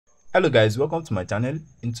Hello guys, welcome to my channel.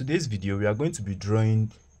 In today's video we are going to be drawing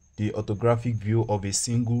the orthographic view of a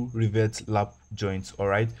single rivet lap joint.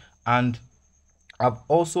 Alright, and I've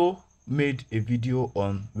also made a video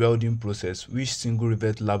on welding process, which single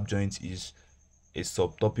rivet lap joint is a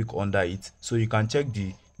subtopic under it, so you can check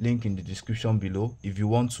the link in the description below if you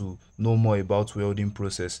want to know more about welding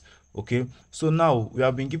process. Okay, so now we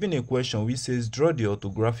have been given a question which says draw the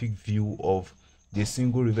orthographic view of the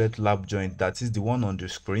single rivet lap joint, that is the one on the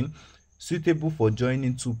screen, suitable for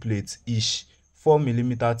joining two plates each 4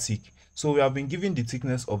 mm thick. So we have been given the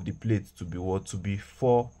thickness of the plate to be what? To be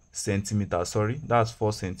 4 centimeters. Sorry, that's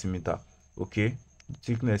 4 centimeters. Okay, the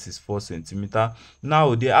thickness is 4 centimeters.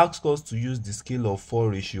 Now they ask us to use the scale of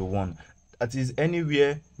 4:1. That is,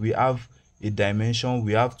 anywhere we have a dimension,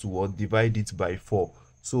 we have to divide it by 4.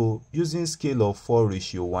 So using scale of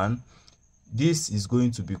 4:1, this is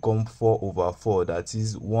going to become 4/4, that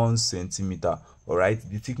is 1 centimeter. All right,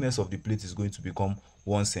 the thickness of the plate is going to become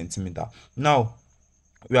 1 centimeter. Now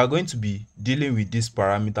we are going to be dealing with these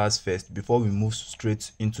parameters first before we move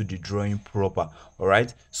straight into the drawing proper. All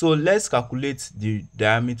right, so let's calculate the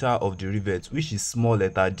diameter of the rivet, which is small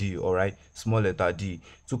letter d. All right, small letter d.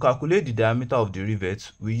 To calculate the diameter of the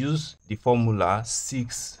rivet, we use the formula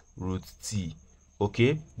 6√t.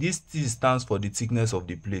 okay, this t stands for the thickness of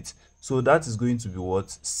the plate, so that is going to be what?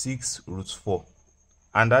 6√4,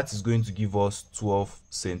 and that is going to give us 12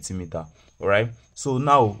 centimeters. All right, so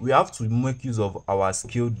now we have to make use of our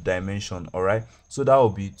scaled dimension. All right, so that will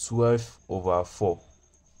be 12/4,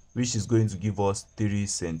 which is going to give us 3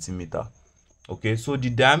 centimeters. Okay, so the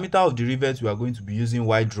diameter of the rivet we are going to be using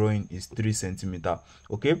while drawing is 3 centimeters.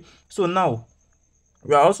 Okay, so now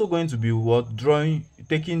we are also going to be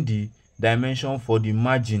taking the dimension for the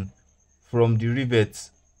margin from the rivet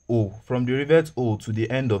O to the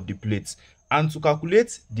end of the plate. And to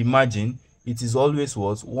calculate the margin, it is always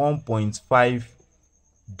what? 1.5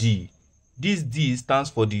 d. This d stands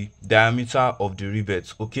for the diameter of the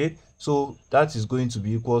rivet. Okay, so that is going to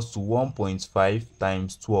be equals to 1.5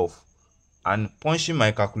 times 12, and punching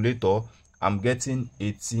my calculator, I'm getting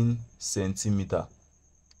 18 centimeters.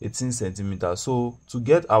 18 centimeters. So to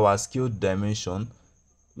get our scaled dimension,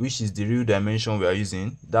 which is the real dimension we are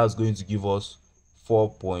using, that's going to give us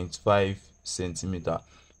 4.5 centimeters.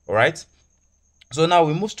 All right, so now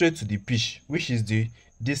we move straight to the pitch, which is the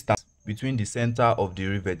distance between the center of the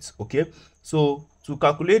rivet. Okay, so to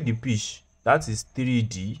calculate the pitch, that is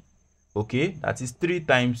 3d. okay, that is 3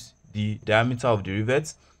 times the diameter of the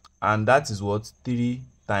rivet, and that is what? 3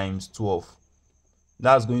 times 12.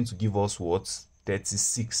 That's going to give us what?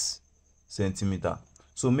 36 centimeters.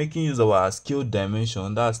 So making use of our scaled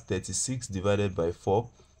dimension, that's 36 divided by 4,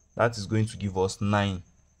 that is going to give us 9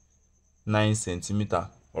 centimeters.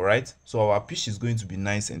 All right, so our pitch is going to be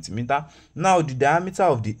 9 centimeters. Now the diameter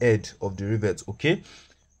of the head of the rivet, okay,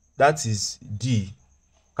 that is d,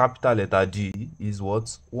 capital letter D, is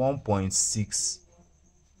what? 1.6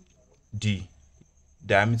 d,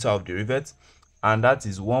 diameter of the rivet, and that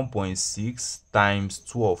is 1.6 times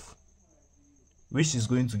 12, which is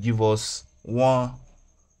going to give us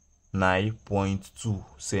 19.2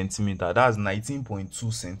 centimeters. That's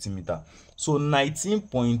 19.2 centimeters. So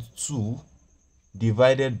 19.2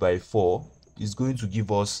 divided by 4 is going to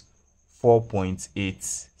give us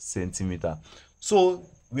 4.8 centimeters. So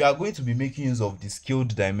we are going to be making use of the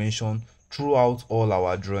scaled dimension throughout all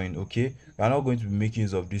our drawing. Okay, we are not going to be making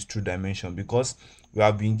use of this true dimension because we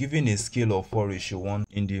have been given a scale of 4:1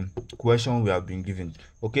 in the question we have been given.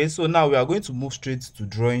 Okay, so now we are going to move straight to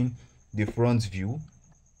drawing the front view,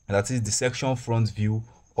 that is the section front view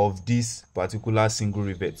of this particular single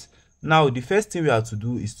rivet. Now the first thing we have to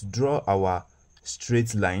do is to draw our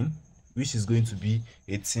straight line, which is going to be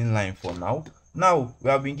a thin line for now. Now we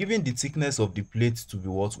have been given the thickness of the plate to be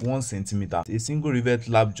what? 1 centimeter. A single rivet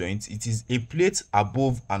lap joint, it is a plate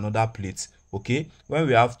above another plate. Okay, when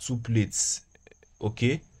we have two plates,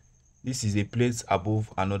 okay, this is a plate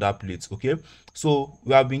above another plate. Okay, so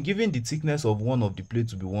we have been given the thickness of one of the plate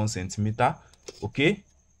to be 1 centimeter. Okay,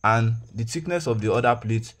 and the thickness of the other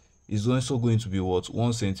plate is also going to be what?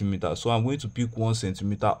 1 centimeter. So I'm going to pick 1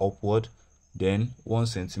 centimeter upward, then 1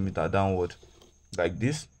 centimeter downward, like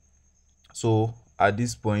this. So at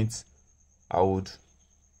this point I would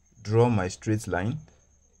draw my straight line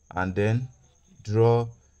and then draw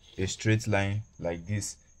a straight line like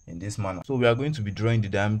this, in this manner. So we are going to be drawing the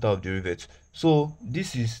diameter of the rivet. So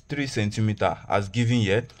this is 3 centimeters as given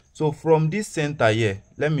here. So from this center here,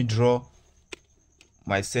 let me draw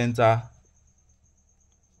my center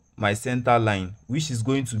line, which is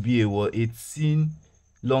going to be a thin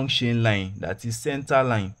long chain line, that is center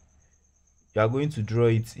line. you are going to draw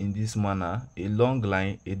it in this manner: a long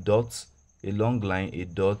line, a dot, a long line, a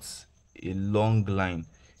dot, a long line.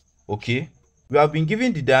 Okay, we have been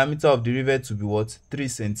given the diameter of the rivet to be what? 3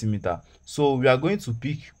 centimeter. So we are going to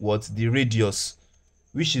pick what? The radius,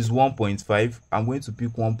 which is 1.5. I'm going to pick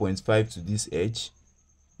 1.5 to this edge.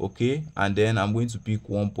 Okay, and then I'm going to pick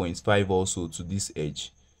 1.5 also to this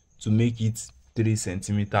edge to make it 3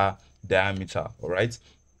 centimeter diameter. All right,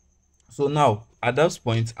 so now at that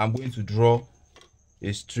point I'm going to draw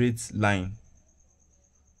a straight line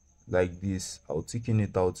like this. I'll thicken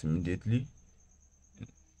it out immediately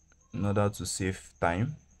in order to save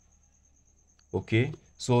time. Okay,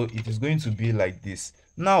 so it is going to be like this.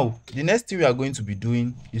 Now the next thing we are going to be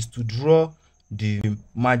doing is to draw the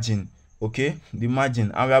margin. Okay, the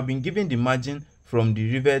margin, and we have been given the margin from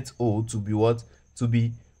the rivet hole to be what? To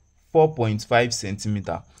be 4.5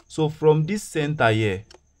 centimeter. So from this center here,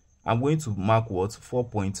 I'm going to mark what?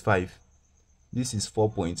 4.5. This is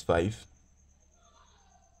 4.5.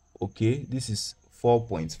 Okay, this is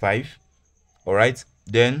 4.5. all right,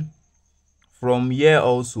 then from here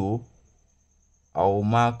also I will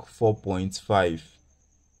mark 4.5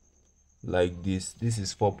 like this. This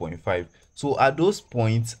is 4.5. So at those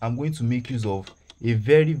points I'm going to make use of a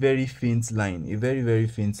very faint line, a very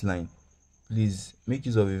faint line. Please make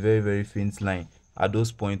use of a very faint line at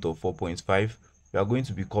those points of 4.5. We are going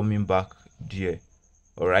to be coming back there.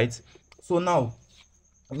 All right, so now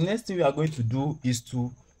the next thing we are going to do is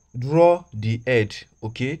to draw the head.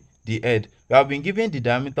 Okay, the head, we have been given the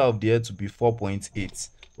diameter of the head to be 4.8.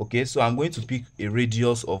 okay, so I'm going to pick a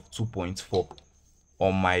radius of 2.4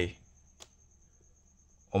 on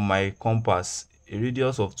my compass, a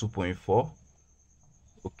radius of 2.4.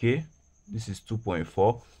 okay, this is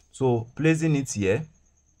 2.4. so placing it here,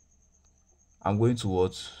 I'm going to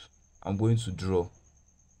what? I'm going to draw.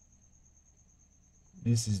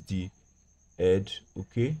 This is the head.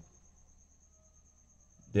 Okay,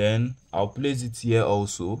 then I'll place it here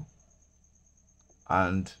also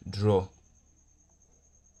and draw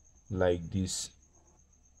like this.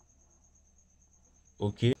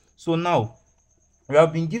 Okay, so now we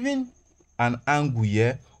have been given an angle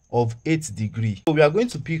here of 8 degrees. So we are going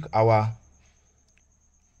to pick our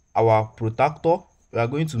protractor. We are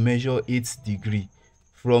going to measure 8 degrees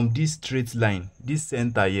from this straight line, this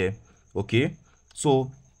center here. Okay,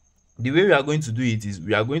 so the way we are going to do it is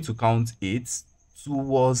we are going to count 8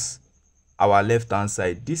 towards our left hand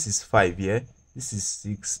side. This is 5 here, this is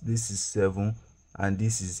 6, this is 7, and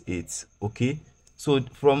this is 8. okay, so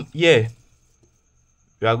from here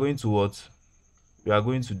we are going to what? We are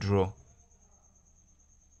going to draw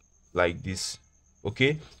like this.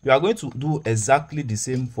 Okay, we are going to do exactly the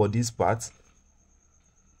same for this part.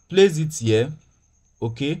 Place it here.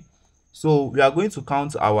 Okay, so we are going to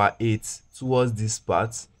count our 8 towards this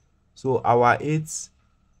part. So our 8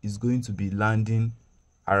 is going to be landing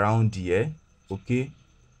around here. Okay,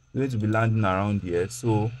 going to be landing around here.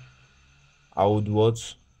 So I would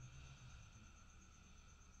what?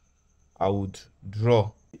 I would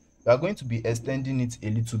draw. We are going to be extending it a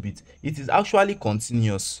little bit. It is actually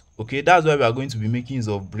continuous. Okay, that's why we are going to be making use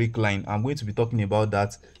of break line. I'm going to be talking about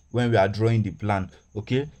that when we are drawing the plan.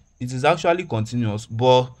 Okay, it is actually continuous,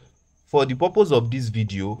 but for the purpose of this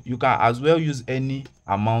video, you can as well use any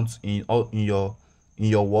amount in your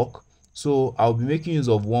work. So I'll be making use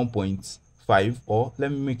of 1.5, or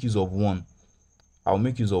let me make use of 1. I'll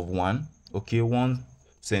make use of 1. Okay, 1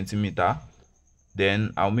 centimeter.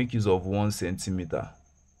 Then I'll make use of 1 centimeter.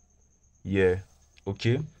 Yeah.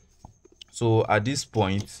 Okay, so at this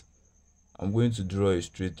point I'm going to draw a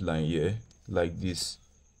straight line here like this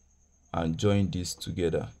and join this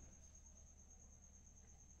together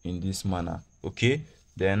in this manner. Okay,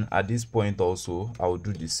 then at this point also I will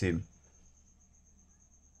do the same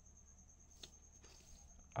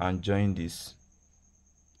and join this.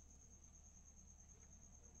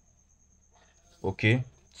 Okay,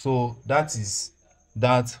 so that is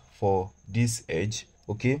that for this edge.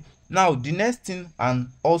 Okay, now the next thing, and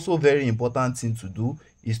also very important thing to do,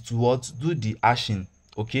 is to what? Do the hashing.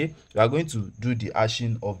 Okay, we are going to do the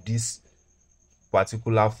hashing of this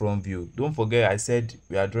particular front view. Don't forget I said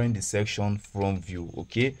we are drawing the section front view.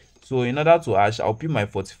 Okay, so in order to hash, I'll pick my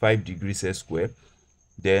 45 degrees set square.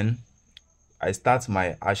 Then I start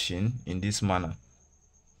my hashing in this manner.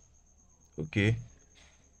 Okay,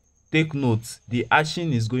 take note, the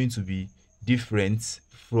hashing is going to be different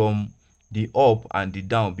from the up and the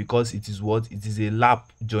down because it is what? It is a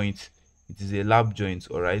lap joint. It is a lap joint.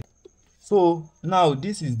 All right, so now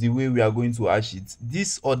this is the way we are going to hash it.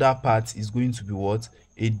 This other part is going to be what?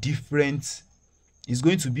 A different, is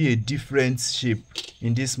going to be a different shape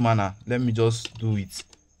in this manner. Let me just do it.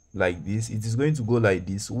 like this, it is going to go like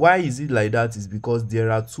this. Why is it like that? Is because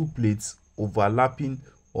there are two plates overlapping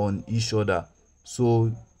on each other.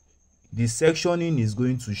 So the sectioning is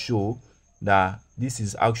going to show that this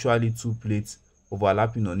is actually two plates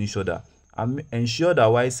overlapping on each other. And ensure that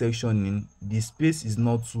while sectioning, the space is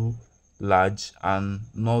not too large and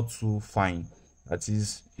not too fine. That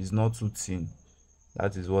is not too thin.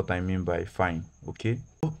 That is what I mean by fine. Okay,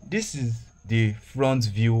 so this is the front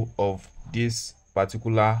view of this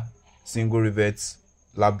particular single rivet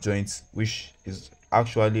lap joint, which is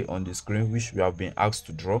actually on the screen, which we have been asked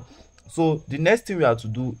to draw. So the next thing we have to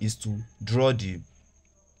do is to draw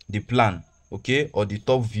the plan, okay, or the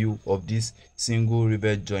top view of this single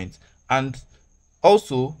rivet joint. And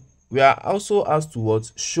also we are also asked to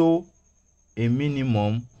what? Show a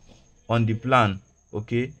minimum on the plan,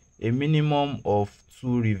 okay, a minimum of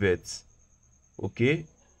 2 rivets. Okay,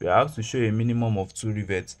 we are asked to show a minimum of 2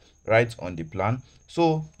 rivets right on the plan.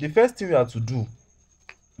 So the first thing we have to do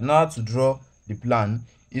in order to draw the plan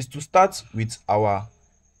is to start with our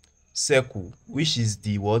circle, which is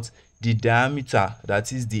the what? The diameter,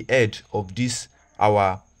 that is the edge of this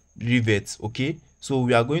our rivet. Okay, so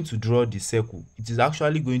we are going to draw the circle. It is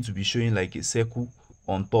actually going to be showing like a circle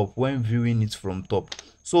on top when viewing it from top.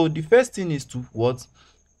 So the first thing is to what?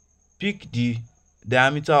 Pick the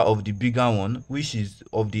diameter of the bigger one, which is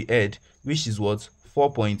of the edge, which is what?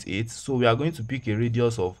 4.8. so we are going to pick a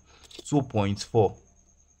radius of 2.4.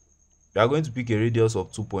 we are going to pick a radius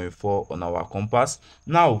of 2.4 on our compass.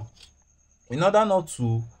 Now, in order not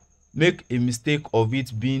to make a mistake of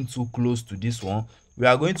it being too close to this one, we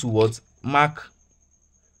are going to what? Mark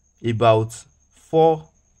about 4.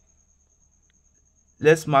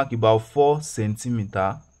 Let's mark about 4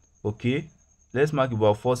 centimeter. Okay, let's mark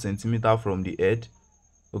about 4 centimeter from the edge.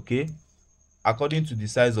 Okay, according to the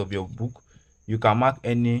size of your book, you can mark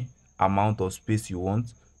any amount of space you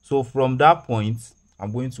want. So from that point,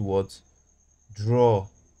 I'm going to what? Draw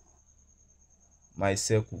my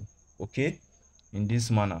circle, okay, in this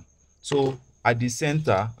manner. So at the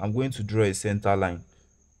center, I'm going to draw a center line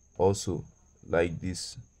also, like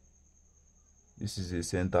this. This is a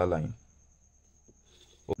center line.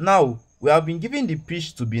 Now we have been given the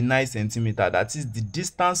pitch to be 9 centimeter. That is the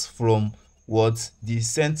distance from what? The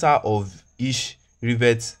center of each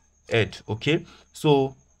rivet edge. Okay,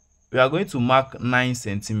 so we are going to mark 9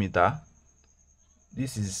 centimeter.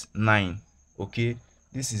 This is 9. Okay,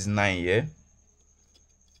 this is 9 here.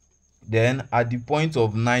 Then at the point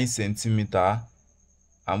of 9 centimeter,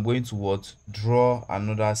 I'm going to what? Draw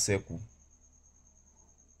another circle.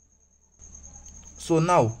 So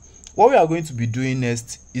now what we are going to be doing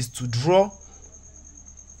next is to draw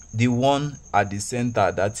the one at the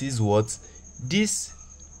center. That is what?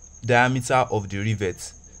 This diameter of the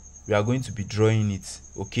rivet. We are going to be drawing it.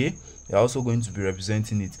 Okay, we are also going to be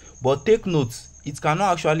representing it, but take note, it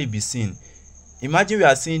cannot actually be seen. Imagine we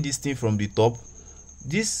are seeing this thing from the top.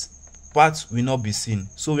 This part will not be seen,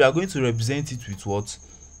 so we are going to represent it with what?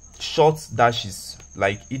 Short dashes,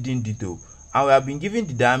 like hidden detail. And we have been given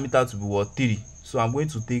the diameter to be what? 3. So I'm going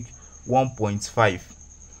to take 1.5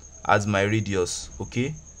 as my radius.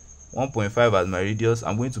 Okay, 1.5 as my radius.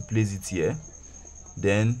 I'm going to place it here,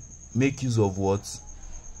 then make use of what?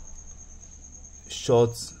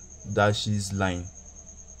 Short dashes line.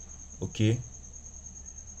 Okay,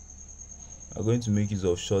 I'm going to make use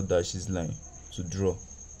of short dashes line to draw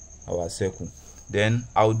our circle. Then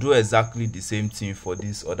I'll do exactly the same thing for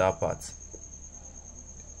this other part.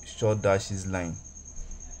 Short dashes line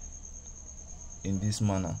in this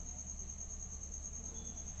manner.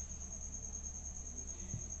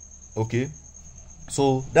 Okay,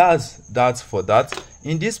 so that's that for that.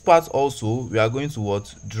 In this part also, we are going to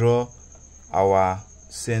what? Draw our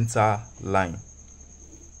center line.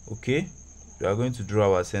 Okay, we are going to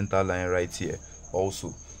draw our center line right here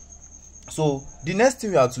also. So the next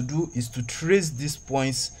thing we have to do is to trace these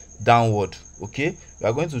points downward. Okay, we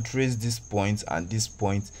are going to trace this point and this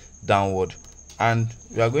point downward, and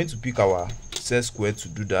we are going to pick our set square to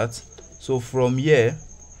do that. So from here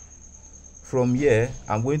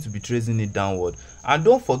I'm going to be tracing it downward. And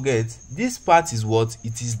don't forget, this part is what?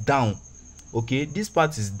 It is down. Okay, this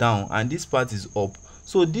part is down and this part is up.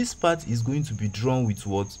 So this part is going to be drawn with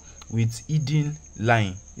what? With hidden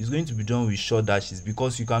line. It's going to be drawn with short dashes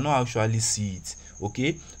because you cannot actually see it.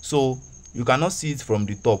 Okay, so you cannot see it from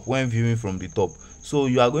the top when viewing from the top. So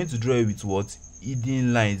you are going to draw it with what?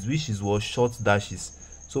 Hidden lines, which is what? Short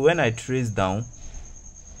dashes. So when I trace down,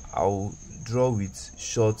 I'll draw with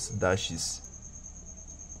short dashes.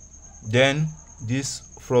 Then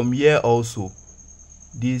this from here also,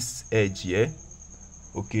 this edge here.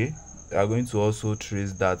 Okay, we are going to also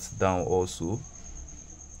trace that down also.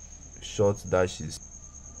 short dashes.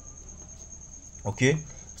 Okay,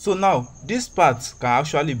 so now this part can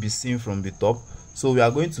actually be seen from the top, so we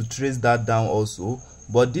are going to trace that down also,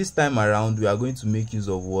 but this time around we are going to make use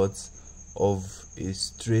of what? Of a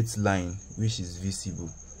straight line which is visible,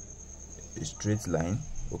 a straight line.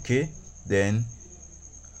 Okay, then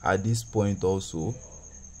at this point also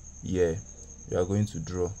here we are going to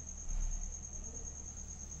draw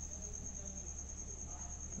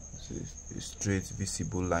a straight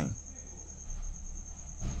visible line.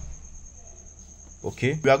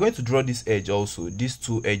 Okay, we are going to draw this edge also, these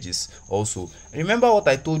two edges also. Remember what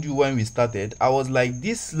I told you when we started? I was like,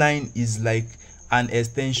 this line is like an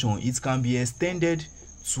extension, it can be extended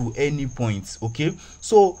to any point. Okay,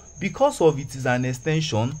 so because of it is an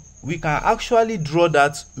extension, we can actually draw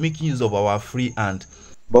that making use of our free hand.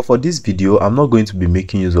 But for this video, I'm not going to be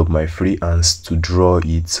making use of my free hands to draw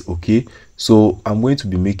it. Okay, so I'm going to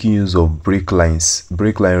be making use of break line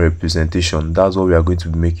representation. That's what we are going to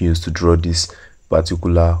be making use to draw this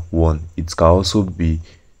particular one. It can also be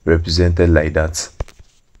represented like that,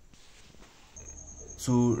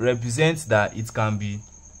 to represent that it can be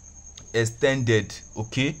extended.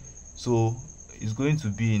 Okay, so it's going to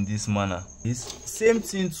be in this manner. This same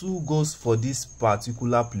thing too goes for this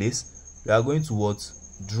particular place. We are going to what?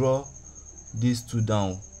 Draw these two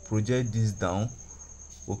down, project this down.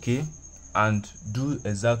 Okay, and do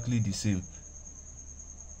exactly the same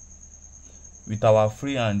with our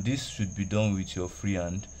free hand. This should be done with your free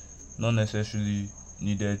hand, not necessarily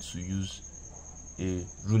needed to use a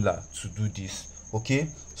ruler to do this. Okay,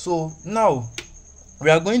 so now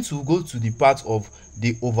we are going to go to the part of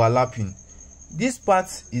the overlapping. This part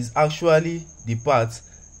is actually the part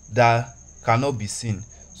that cannot be seen,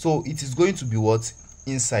 so it is going to be what?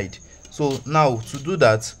 Inside. So now to do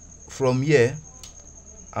that, from here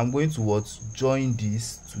I'm going to what? Join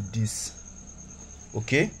this to this.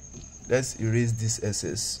 Okay, let's erase this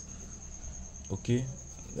excess. Okay,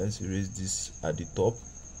 let's erase this at the top.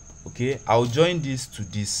 Okay, I'll join this to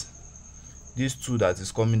this two that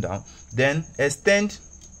is coming down, then extend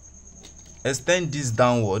this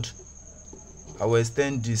downward. I will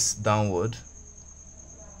extend this downward.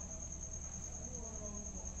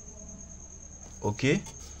 Okay,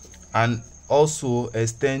 and also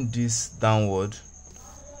extend this downward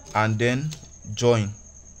and then join.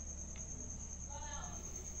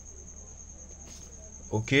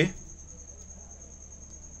 Okay,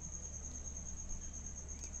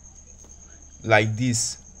 like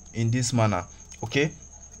this, in this manner. Okay,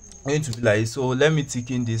 going to be like so. Let me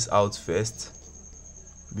thicken this out first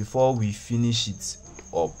before we finish it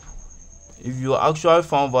up. If you actually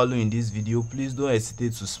found value in this video, please don't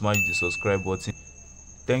hesitate to smash the subscribe button.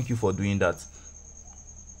 Thank you for doing that.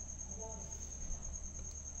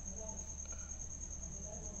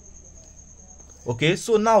 Okay,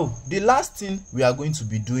 so now the last thing we are going to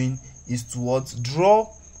be doing is to what? Draw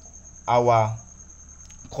our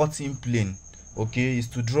cutting plane. Okay, is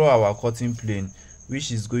to draw our cutting plane,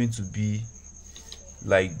 which is going to be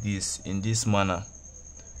like this, in this manner.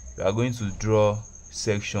 We are going to draw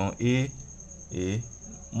section A,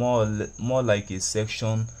 more like a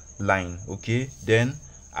section line. Okay, then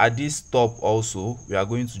at this top also we are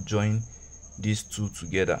going to join these two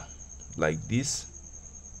together like this.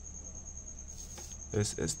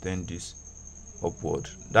 Let's extend this upward.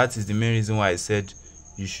 That is the main reason why I said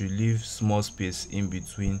you should leave small space in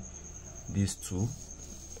between these two.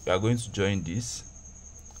 We are going to join this,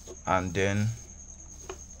 and then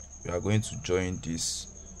we are going to join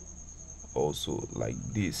this also like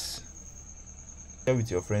this. Share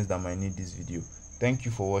with your friends that might need this video. Thank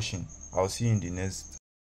you for watching. I'll see you in the next